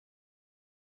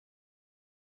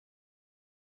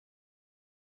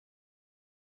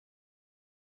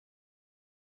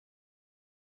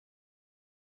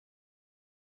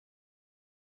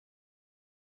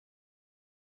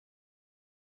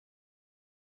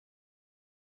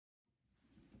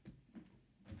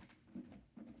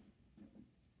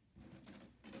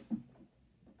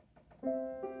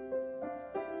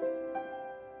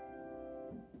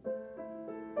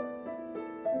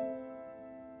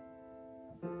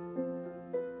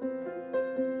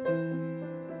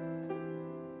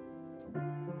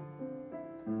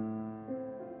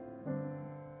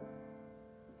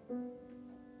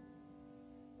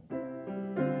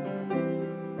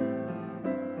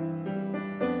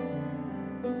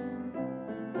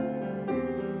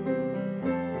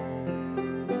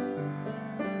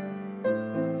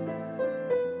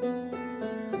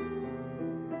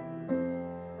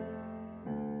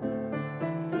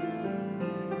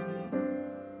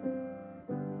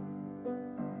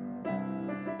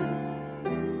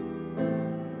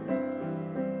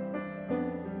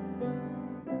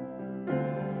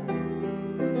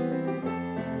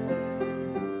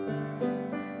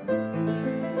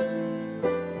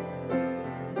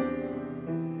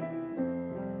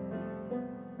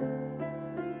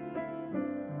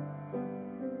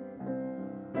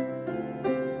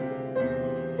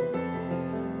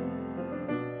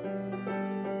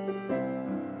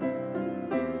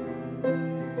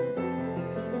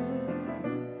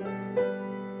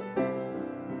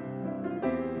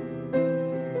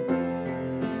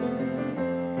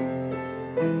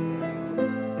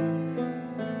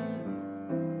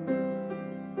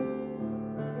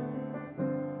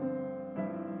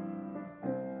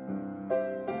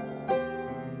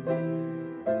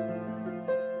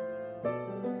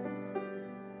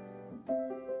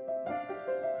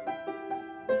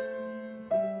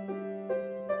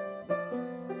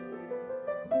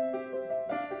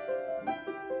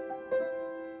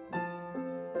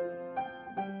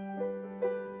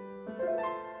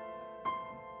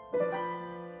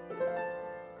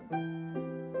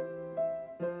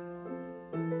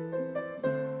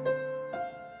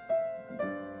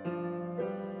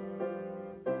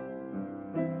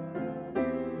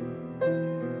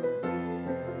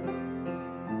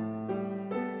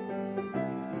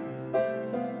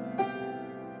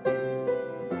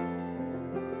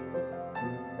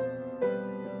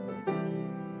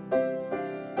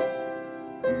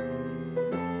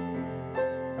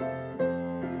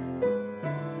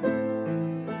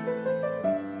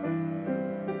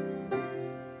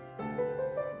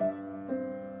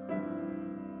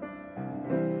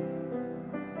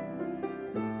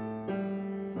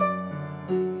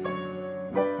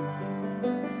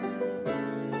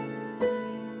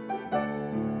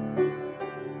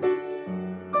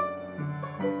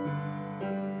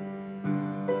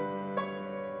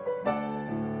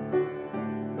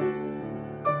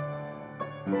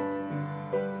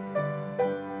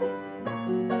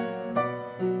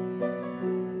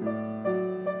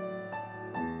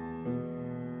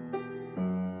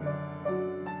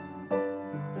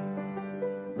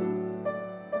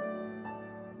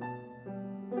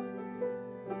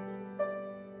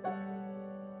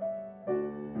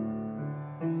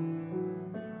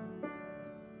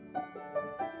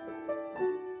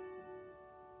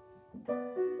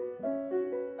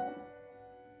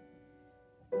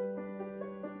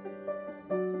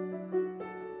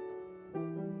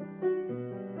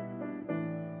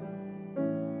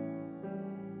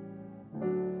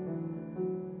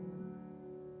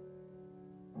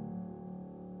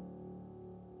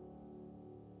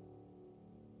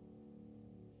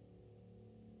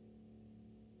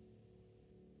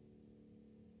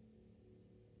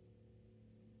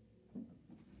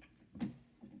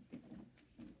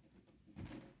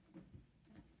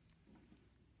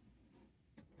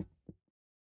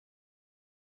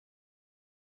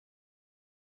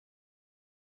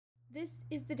This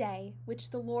is the day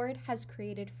which the Lord has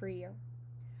created for you.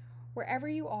 Wherever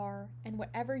you are and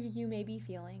whatever you may be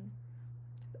feeling,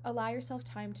 allow yourself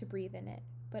time to breathe in it,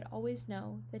 but always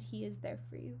know that He is there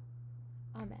for you.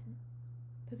 Amen.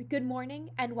 Good morning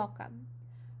and welcome.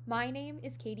 My name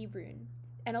is Katie Brune,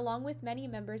 and along with many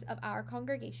members of our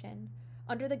congregation,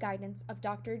 under the guidance of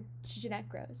Dr. Jeanette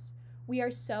Gross, we are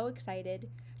so excited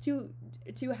to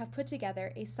have put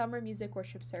together a summer music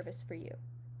worship service for you.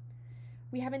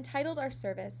 We have entitled our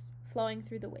service, Flowing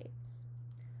Through the Waves.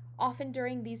 Often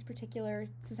during these particular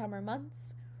summer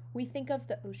months, we think of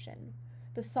the ocean,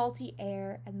 the salty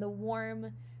air, and the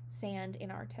warm sand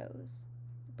in our toes.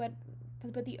 But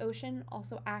the ocean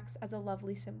also acts as a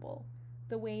lovely symbol,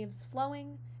 the waves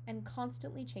flowing and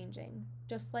constantly changing,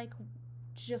 just like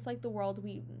the world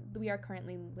we are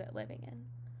currently living in.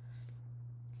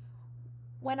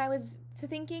 When I was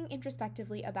thinking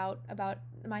introspectively about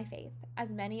my faith,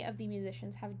 as many of the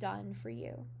musicians have done for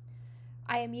you,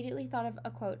 I immediately thought of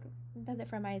a quote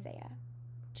from Isaiah,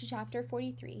 chapter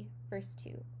 43, verse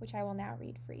 2, which I will now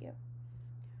read for you.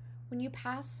 When you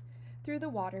pass through the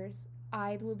waters,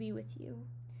 I will be with you.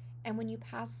 And when you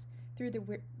pass through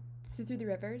the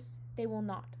rivers, they will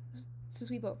not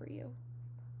sweep over you.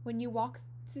 When you walk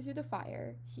through the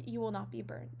fire, you will not be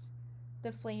burned.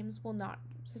 The flames will not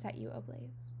set you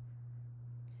ablaze.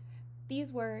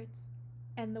 These words,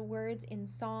 and the words in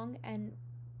song and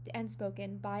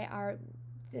spoken by our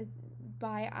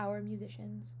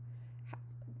musicians,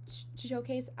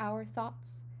 showcase our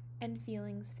thoughts and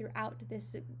feelings throughout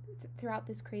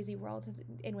this crazy world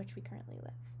in which we currently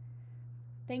live.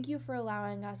 Thank you for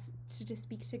allowing us to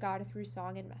speak to God through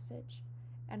song and message,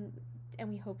 and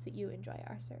we hope that you enjoy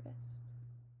our service.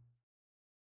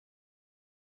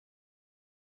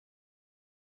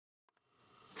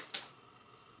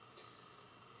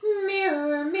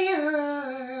 Mirror,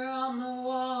 mirror on the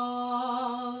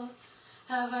wall,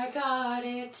 have I got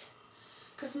it?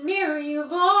 'Cause mirror,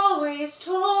 you've always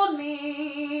told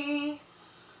me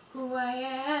who I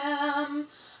am.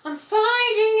 I'm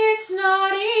finding it's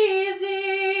not easy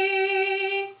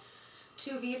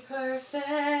to be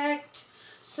perfect.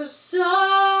 So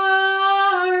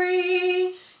sorry,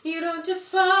 you don't define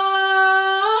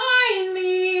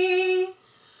me.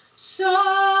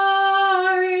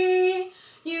 Sorry,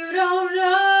 you don't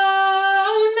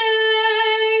own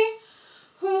me.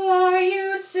 Who are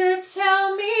you to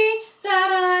tell me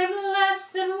that I'm less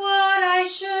than what I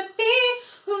should be?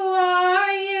 Who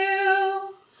are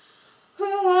you?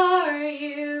 Who are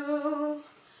you?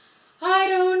 I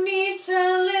don't need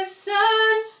to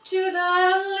listen to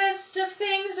the list of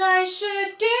things I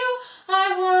should do.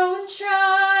 I won't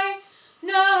try.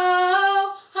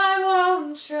 No, I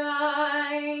won't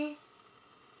try.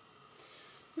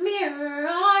 Mirror,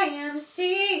 I am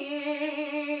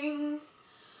seeing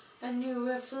a new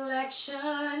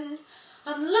reflection.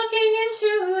 I'm looking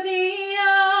into the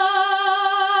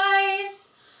eyes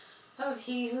of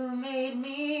He who made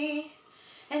me,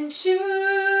 and to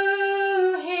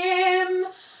Him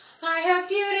I have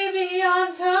beauty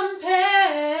beyond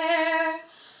compare.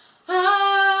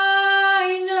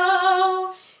 I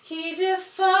know He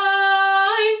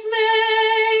defines me.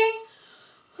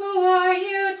 Who are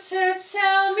you to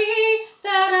tell me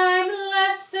that I'm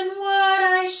less than what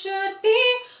I should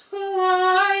be? Who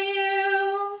are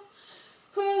you?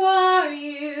 Who are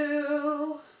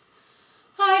you?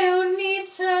 I don't need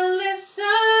to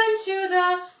listen to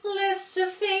the list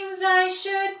of things I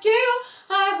should do.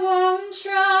 I won't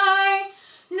try.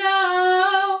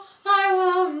 No, I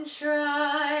won't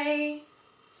try.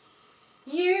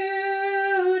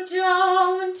 You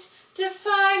don't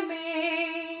define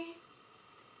me.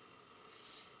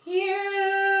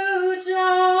 You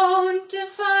don't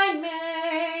define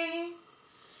me.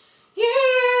 You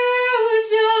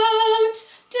don't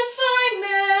define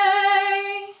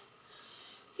me.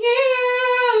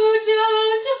 You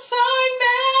don't define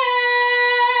me.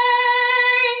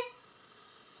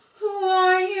 Who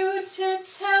are you to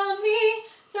tell me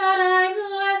that I'm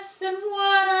less than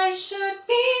what I should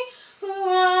be? Who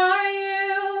are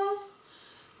you?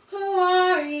 Who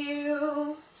are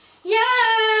you?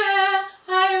 Yeah,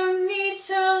 I don't need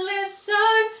to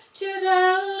listen to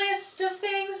the list of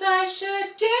things I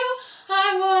should do.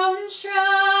 I won't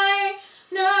try.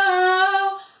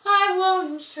 No, I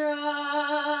won't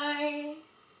try.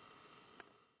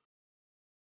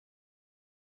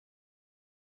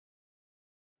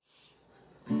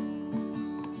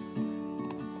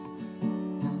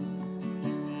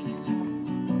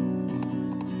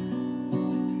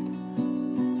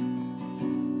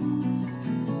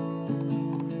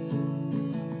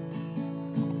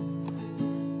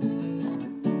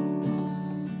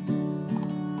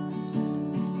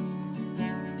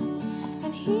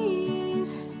 And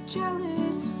he's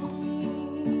jealous for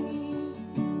me.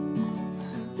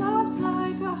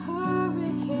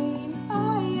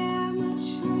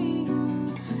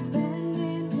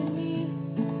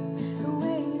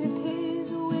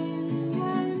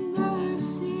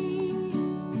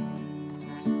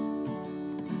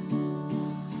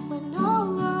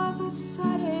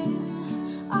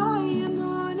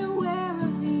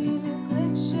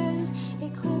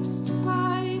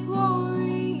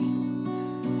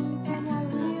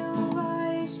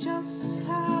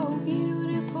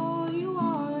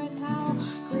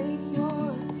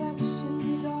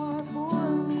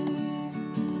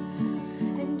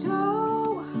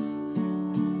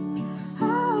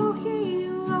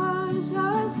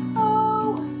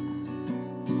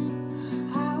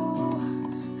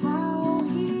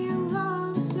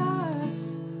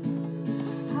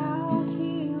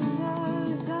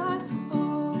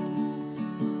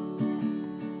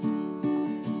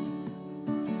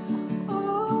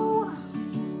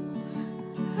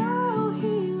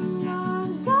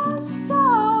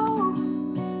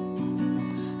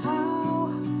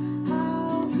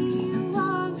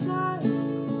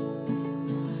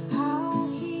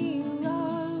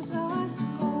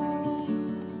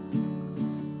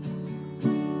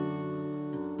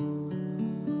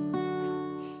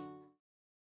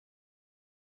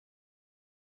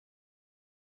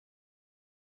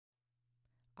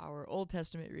 Our Old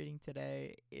Testament reading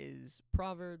today is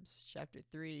Proverbs chapter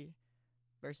 3,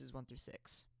 verses 1 through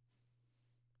 6.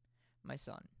 My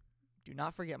son, do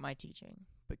not forget my teaching,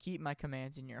 but keep my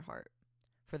commands in your heart,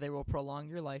 for they will prolong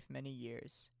your life many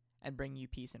years and bring you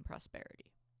peace and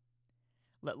prosperity.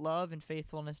 Let love and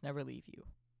faithfulness never leave you.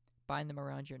 Bind them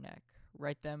around your neck.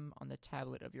 Write them on the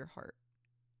tablet of your heart.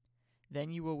 Then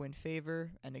you will win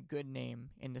favor and a good name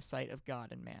in the sight of God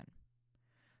and man.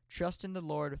 Trust in the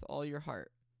Lord with all your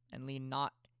heart, and lean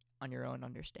not on your own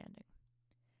understanding.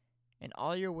 In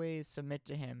all your ways submit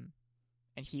to him,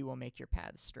 and he will make your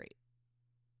paths straight.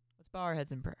 Let's bow our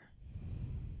heads in prayer.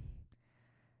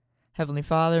 Heavenly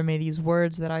Father, may these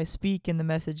words that I speak and the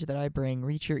message that I bring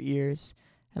reach your ears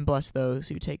and bless those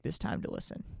who take this time to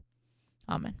listen.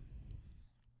 Amen.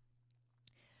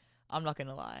 I'm not going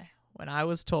to lie. When I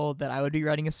was told that I would be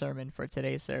writing a sermon for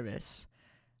today's service,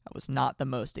 I was not the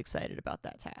most excited about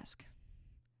that task.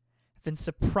 I've been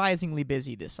surprisingly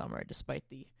busy this summer despite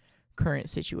the current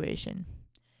situation.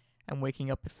 I'm waking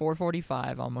up at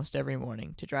 4:45 almost every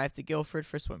morning to drive to Guilford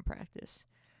for swim practice,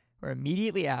 where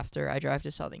immediately after I drive to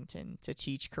Southington to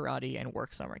teach karate and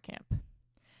work summer camp.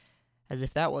 As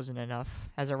if that wasn't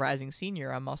enough, as a rising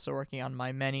senior, I'm also working on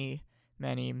my many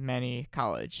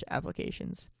college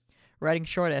applications, writing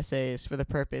short essays for the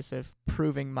purpose of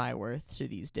proving my worth to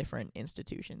these different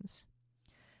institutions.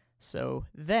 So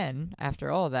then,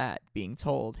 after all that, being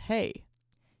told, hey,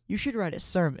 you should write a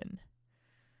sermon,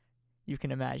 you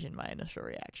can imagine my initial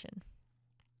reaction.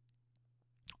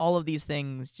 All of these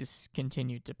things just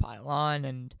continued to pile on,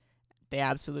 and they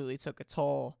absolutely took a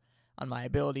toll on my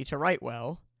ability to write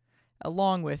well,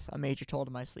 along with a major toll to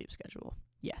my sleep schedule.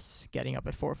 Yes, getting up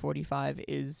at 4:45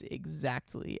 is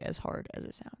exactly as hard as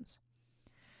it sounds.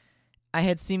 I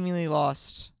had seemingly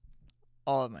lost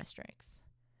all of my strength.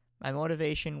 My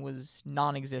motivation was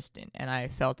non-existent, and I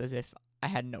felt as if I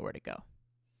had nowhere to go.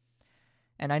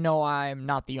 And I know I'm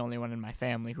not the only one in my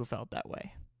family who felt that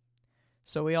way.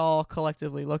 So we all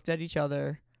collectively looked at each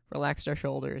other, relaxed our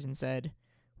shoulders, and said,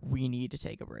 we need to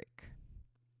take a break.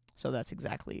 So that's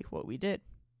exactly what we did.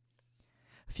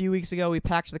 A few weeks ago, we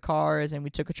packed the cars and we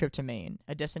took a trip to Maine,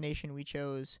 a destination we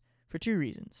chose for 2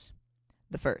 reasons.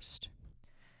 The first,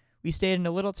 we stayed in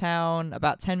a little town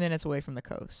about 10 minutes away from the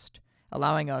coast,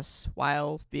 allowing us,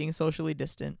 while being socially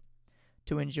distant,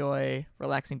 to enjoy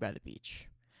relaxing by the beach,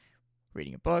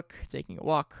 reading a book, taking a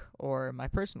walk, or my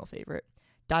personal favorite,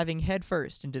 diving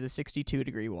headfirst into the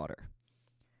 62-degree water.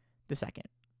 The second,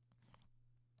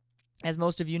 as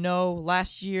most of you know,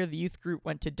 last year the youth group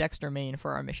went to Dexter, Maine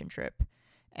for our mission trip,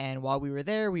 and while we were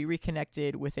there, we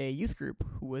reconnected with a youth group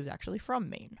who was actually from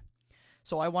Maine.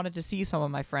 So I wanted to see some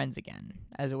of my friends again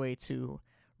as a way to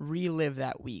relive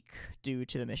that week due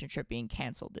to the mission trip being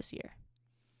canceled this year.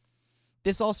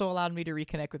 This also allowed me to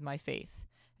reconnect with my faith,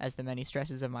 as the many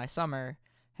stresses of my summer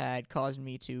had caused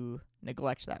me to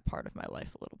neglect that part of my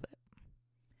life a little bit.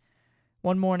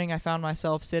 One morning, I found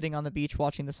myself sitting on the beach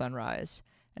watching the sunrise,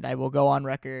 and I will go on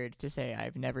record to say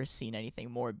I've never seen anything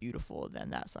more beautiful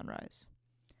than that sunrise.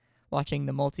 Watching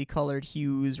the multicolored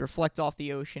hues reflect off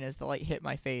the ocean as the light hit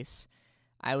my face,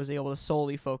 I was able to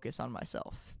solely focus on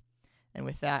myself. And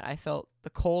with that, I felt the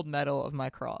cold metal of my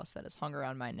cross that has hung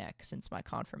around my neck since my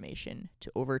confirmation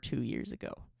to over 2 years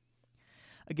ago.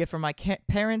 A gift from my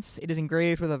parents, it is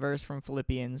engraved with a verse from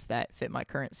Philippians that fit my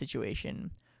current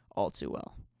situation all too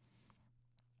well.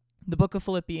 The book of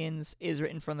Philippians is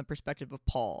written from the perspective of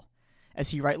Paul,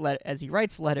 as he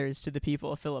writes letters to the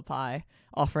people of Philippi,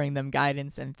 offering them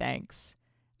guidance and thanks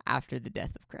after the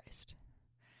death of Christ.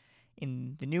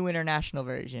 In the New International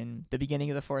Version, the beginning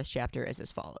of the 4th chapter is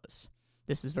as follows.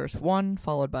 This is verse 1,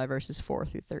 followed by verses 4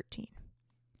 through 13.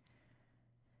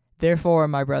 Therefore,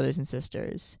 my brothers and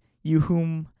sisters, you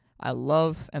whom I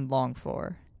love and long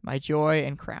for, my joy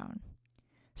and crown,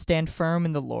 stand firm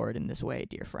in the Lord in this way,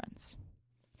 dear friends.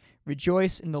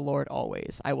 Rejoice in the Lord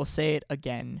always. I will say it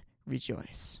again,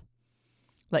 rejoice.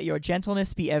 Let your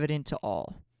gentleness be evident to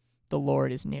all. The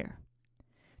Lord is near.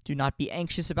 Do not be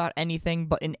anxious about anything,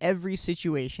 but in every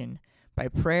situation, by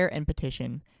prayer and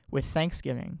petition, with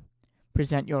thanksgiving,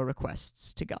 present your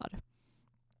requests to God.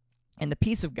 And the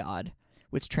peace of God,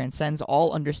 which transcends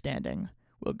all understanding,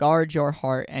 will guard your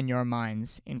heart and your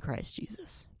minds in Christ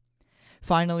Jesus.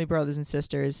 Finally, brothers and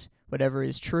sisters, whatever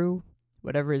is true,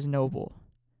 whatever is noble,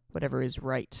 whatever is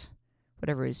right,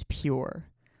 whatever is pure,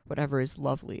 whatever is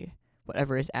lovely,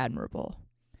 whatever is admirable,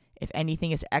 if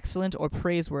anything is excellent or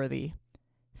praiseworthy,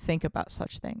 think about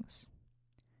such things.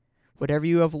 Whatever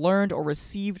you have learned or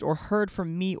received or heard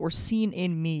from me or seen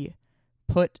in me,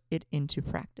 put it into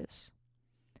practice,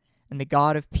 and the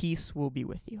God of peace will be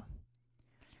with you.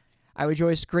 I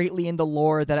rejoiced greatly in the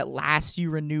Lord that at last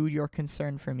you renewed your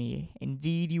concern for me.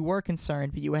 Indeed, you were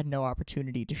concerned, but you had no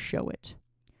opportunity to show it.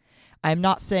 I am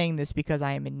not saying this because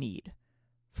I am in need,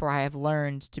 for I have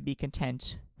learned to be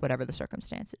content whatever the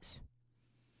circumstances.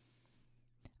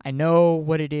 I know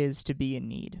what it is to be in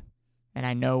need, and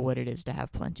I know what it is to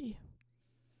have plenty.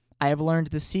 I have learned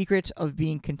the secret of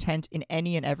being content in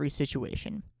any and every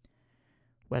situation,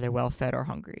 whether well-fed or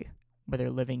hungry, whether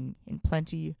living in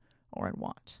plenty or in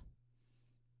want.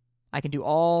 I can do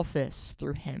all this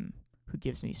through him who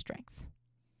gives me strength.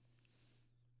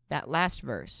 That last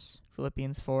verse,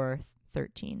 Philippians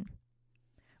 4:13,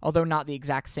 although not the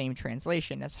exact same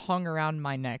translation, has hung around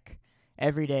my neck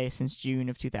every day since June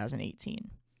of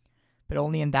 2018. But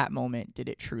only in that moment did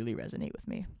it truly resonate with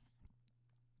me.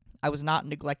 I was not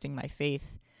neglecting my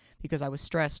faith because I was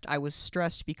stressed. I was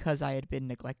stressed because I had been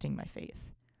neglecting my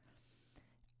faith.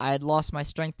 I had lost my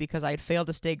strength because I had failed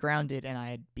to stay grounded and I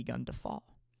had begun to fall.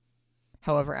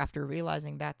 However, after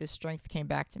realizing that, this strength came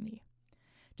back to me.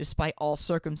 Despite all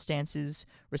circumstances,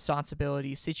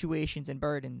 responsibilities, situations, and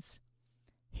burdens,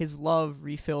 his love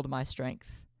refilled my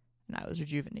strength, and I was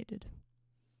rejuvenated.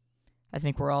 I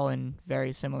think we're all in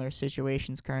very similar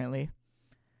situations currently,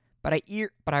 but I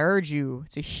urge you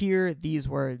to hear these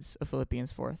words of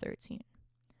Philippians 4:13.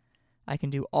 I can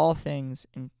do all things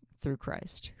through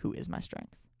Christ, who is my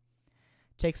strength.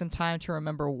 Take some time to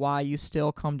remember why you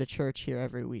still come to church here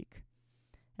every week,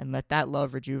 and let that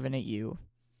love rejuvenate you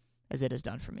as it has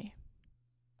done for me.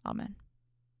 Amen.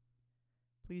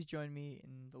 Please join me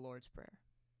in the Lord's Prayer.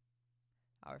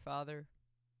 Our Father,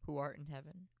 who art in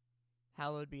heaven,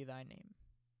 hallowed be thy name.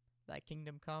 Thy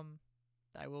kingdom come,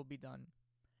 thy will be done,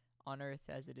 on earth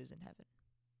as it is in heaven.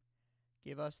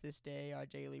 Give us this day our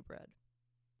daily bread,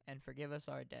 and forgive us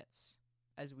our debts,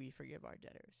 as we forgive our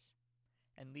debtors.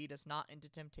 And lead us not into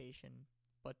temptation,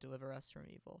 but deliver us from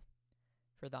evil.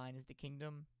 For thine is the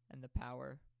kingdom, and the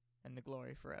power, and the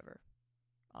glory forever.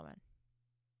 Amen.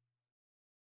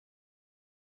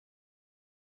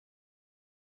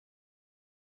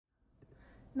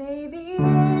 May the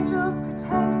angels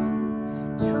protect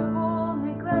you, trouble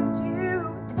neglect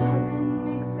you, and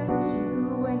heaven accept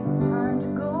you when it's time to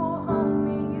go home.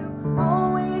 May you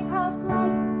always have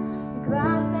plenty, your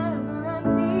glass never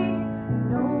empty, and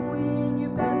know in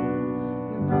your belly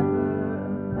you're never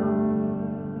alone.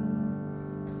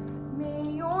 May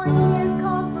your tears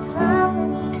come from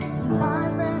laughing, and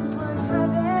find friends worth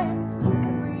having.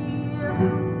 Every year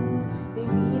passing, they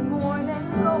mean more than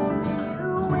gold. May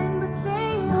you win, but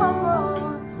stay humble,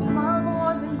 smile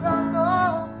more than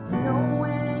grumble. Know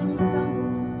when you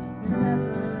stumble, you're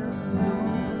never alone.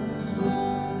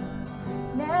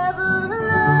 Never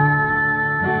alone,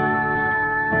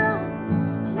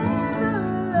 never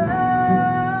alone.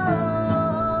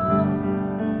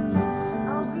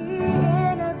 I'll be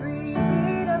in every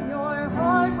beat of your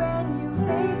heart when you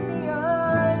face the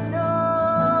unknown.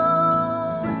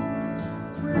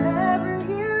 Wherever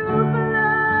you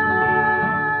fly,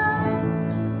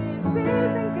 this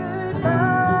isn't goodbye.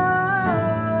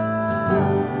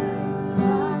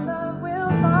 My love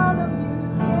will follow you,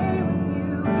 stay with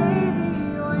you, baby,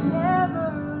 you're never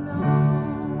alone.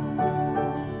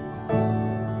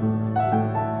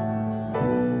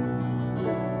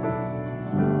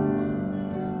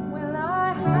 Well,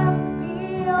 I have to be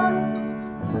honest,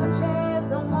 as much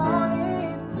as I want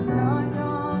it, I'm not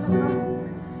gonna promise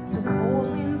the cold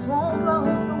winds won't blow.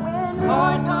 So when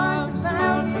hard times have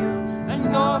found you, and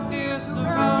your fears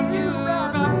surround you,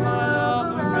 wrap my love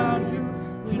around you,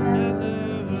 you're never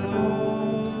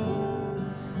alone,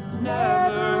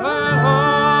 never alone,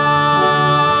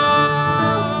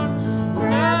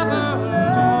 never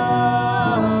alone.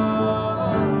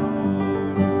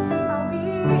 I'll be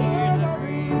in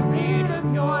every beat of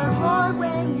your heart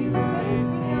when you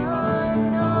face the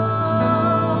unknown.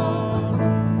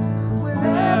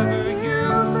 Wherever you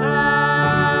fly,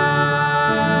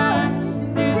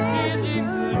 this isn't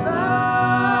goodbye.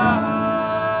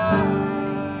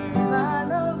 My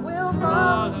love will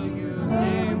follow you,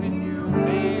 stay with you,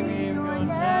 baby, you're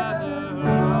never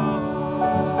alone.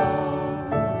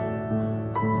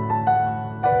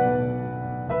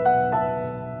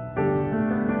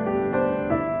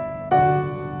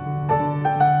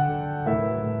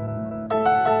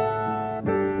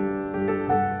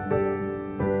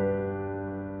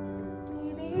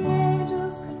 May the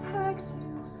angels protect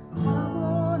you,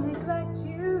 trouble neglect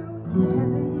you, and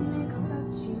heaven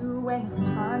accept you when it's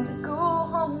time to go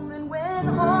home. And when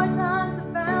hard times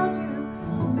have found you,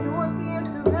 and your fear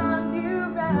surrounds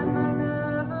you, wrap my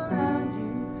love around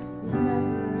you, you're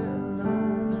never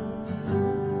alone.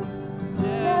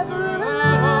 Never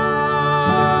alone,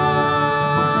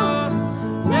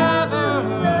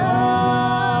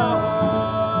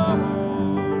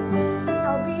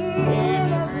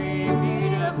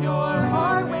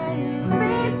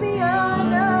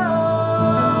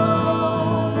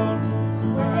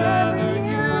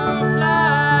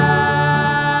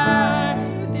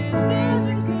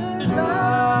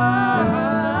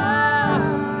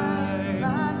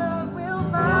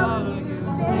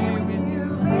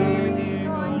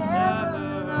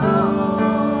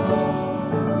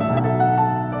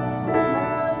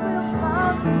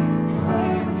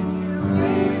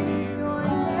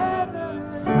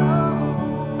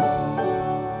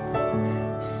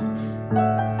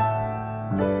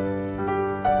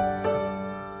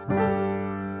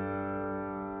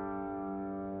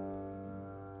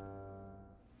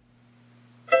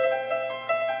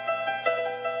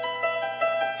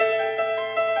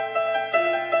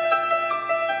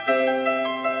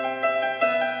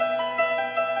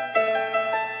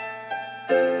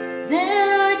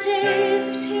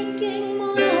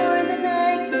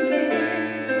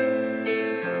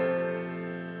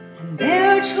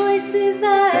 choices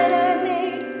that I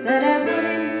made that I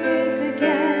wouldn't make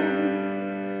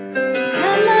again.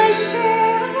 Had my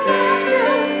share of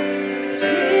laughter,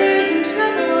 tears and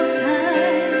troubled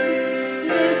times.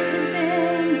 This has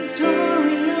been the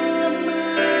story of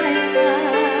my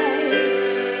life.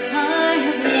 I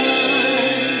have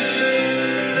won,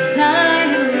 and I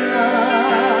have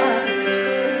lost.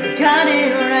 I got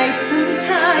it right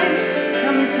sometimes,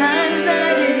 sometimes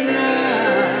I did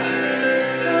not.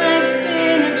 Life's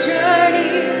been a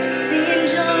journey, seen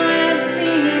joy, I've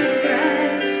seen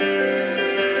regret.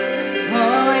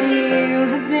 Oh, and you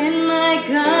have been my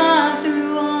God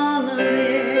through all of it.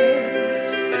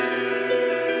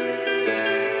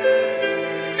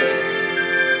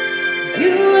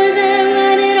 You were there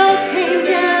when it all came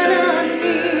down on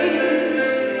me.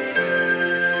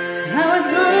 I was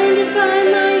blinded by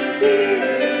my fear,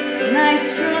 and I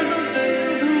struggled to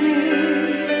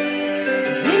believe.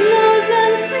 In those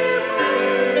unclear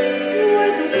moments, you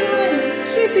were the one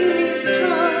keeping me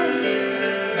strong.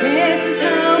 This is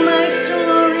how my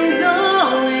story's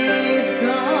always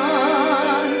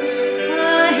gone.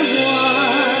 I have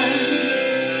won,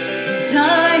 and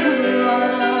I have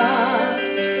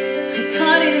lost. I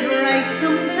got it right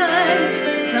sometimes,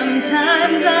 but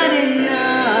sometimes I did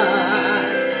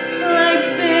not.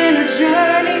 Life's been a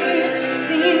journey,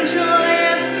 seen joy,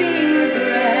 I've seen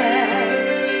regret.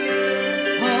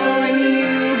 Oh, and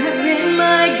you have been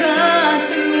my God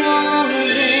through all of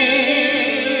it.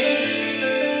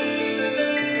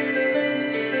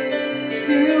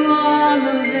 Through all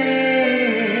of it.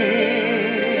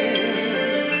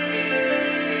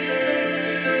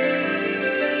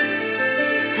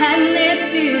 And this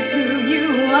is who you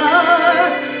are,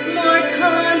 more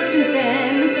constant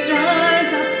than the stars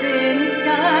up in the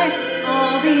sky.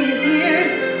 All these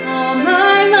years, all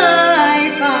my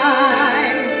life, I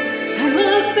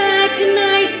look back and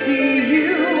I see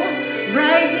you.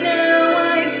 Right now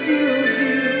I still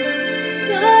do.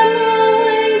 I'm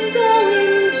always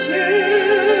going to.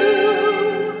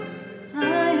 I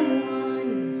have won,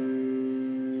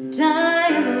 and I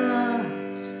have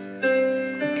lost.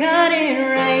 Got it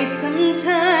right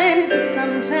sometimes, but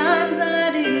sometimes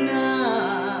I did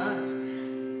not.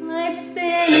 Life's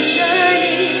been a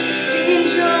journey, seen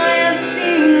joy, I've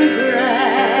seen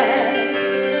regret.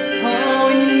 Oh,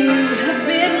 and you have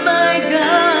been my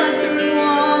God through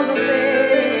all of it.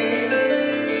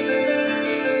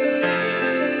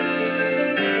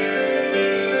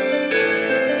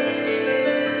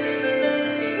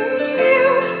 And you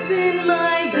have been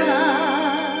my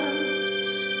God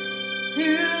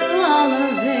through all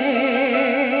of it.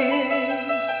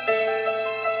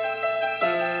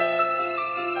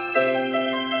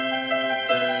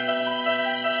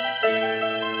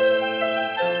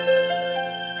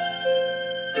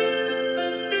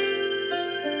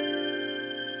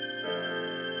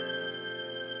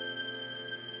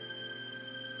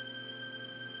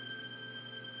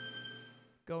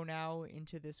 Go now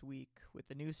into this week with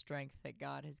the new strength that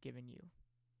God has given you.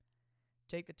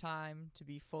 Take the time to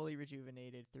be fully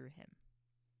rejuvenated through Him.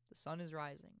 The sun is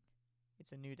rising.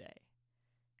 It's a new day.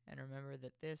 And remember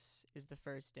that this is the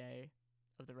first day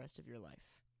of the rest of your life.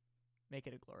 Make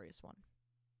it a glorious one.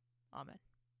 Amen.